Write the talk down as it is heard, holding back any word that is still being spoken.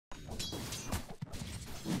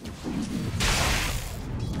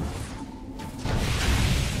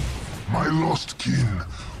lost kin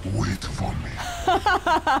wait for me.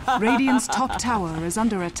 Radiant's top tower is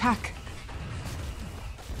under attack.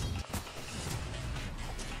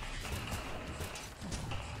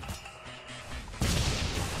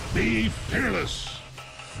 Be fearless.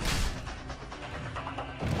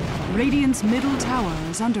 Radiant's middle tower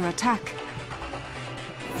is under attack.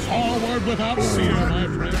 Forward without fear, my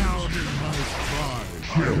friend. Down in my pride.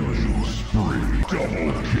 Killing spree.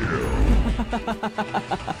 Double kill.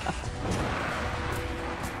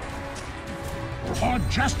 For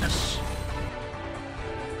justice.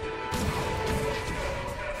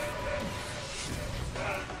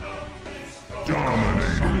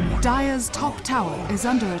 Dominating. Dire's top tower is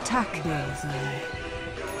under attack.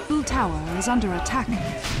 Middle tower is under attack.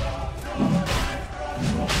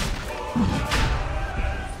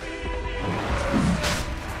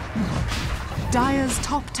 Dire's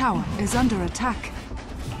top tower is under attack.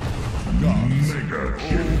 Mega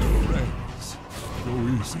kill.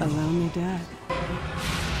 Allow me, Dad.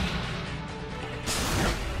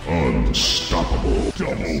 Unstoppable.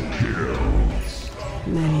 Double kill.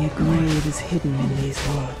 Many a grave is hidden in these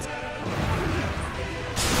woods.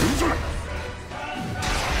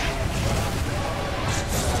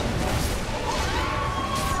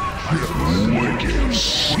 Wicked.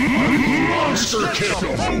 Monster kill.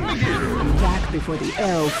 Double kill. Back before the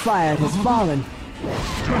arrow fired has fallen.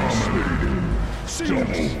 Dominating.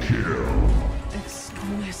 Double kill.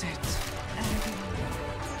 Exquisite.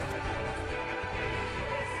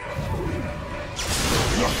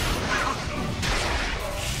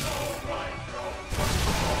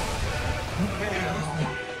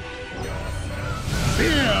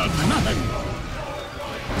 Fear nothing.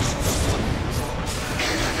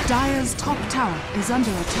 Dire's top tower is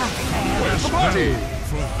under attack. Where's the party?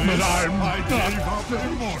 But I'm gave up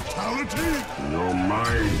immortality. You're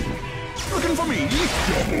mine. Looking for me?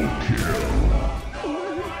 Double kill.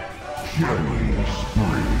 Killing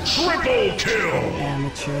spree. Triple kill.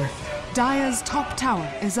 Amateur. Dire's top tower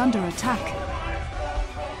is under attack.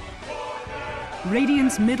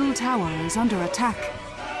 Radiant's middle tower is under attack.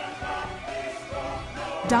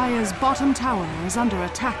 Dire's bottom tower is under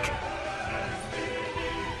attack.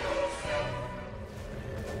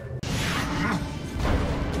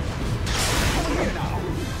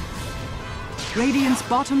 Radiant's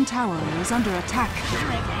bottom tower is under attack.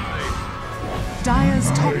 Dire's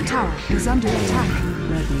top tower is under attack.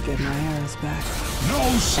 Let me get my arrows back.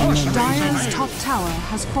 No sorcery. Dire's top tower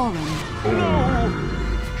has fallen.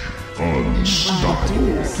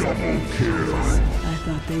 Unstoppable. Double kill. I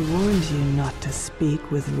thought they warned you not to speak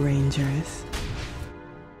with rangers.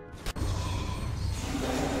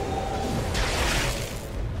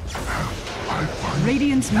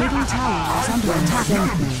 Radiant's middle tower is under attack.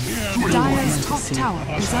 Dire's top tower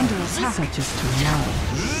is under attack. Such as tomorrow.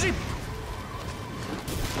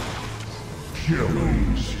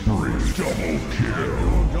 Killing spree. Double kill.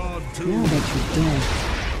 Now that you're dead,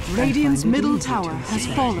 Radiant's middle tower has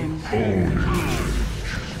fallen.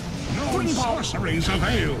 No sorceries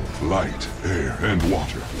avail. Light, air, and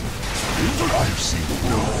water. I've seen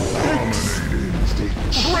no dominating.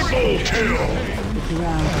 Triple kill. the Drow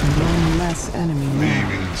can one less enemy now.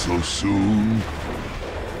 Leaving so soon.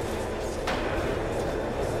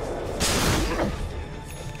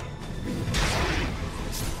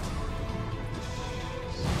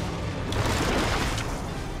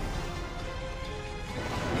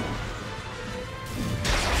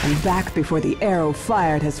 And back before the arrow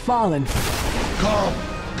fired has fallen. Come,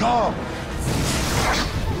 come.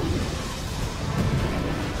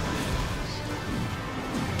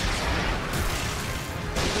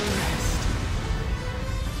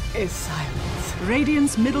 Is silence.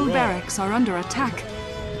 Radiant's middle barracks are under attack.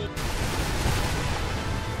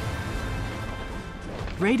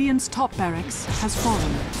 Radiant's top barracks has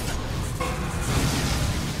fallen.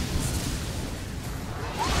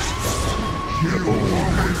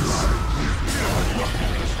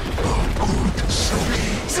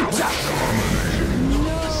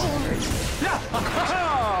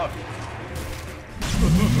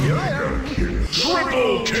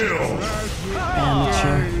 Triple kill!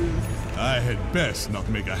 Amateur. I had best not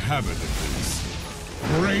make a habit of this.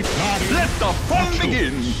 Great body! Let the fun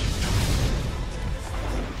begin!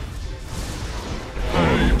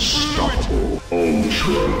 Unstoppable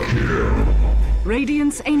ultra kill!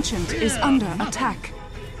 Radiant's Ancient is under attack.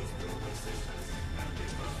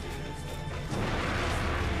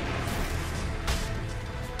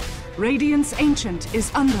 Radiant's Ancient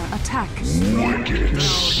is under attack. Wicked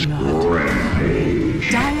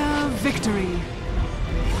rampage! Dire victory.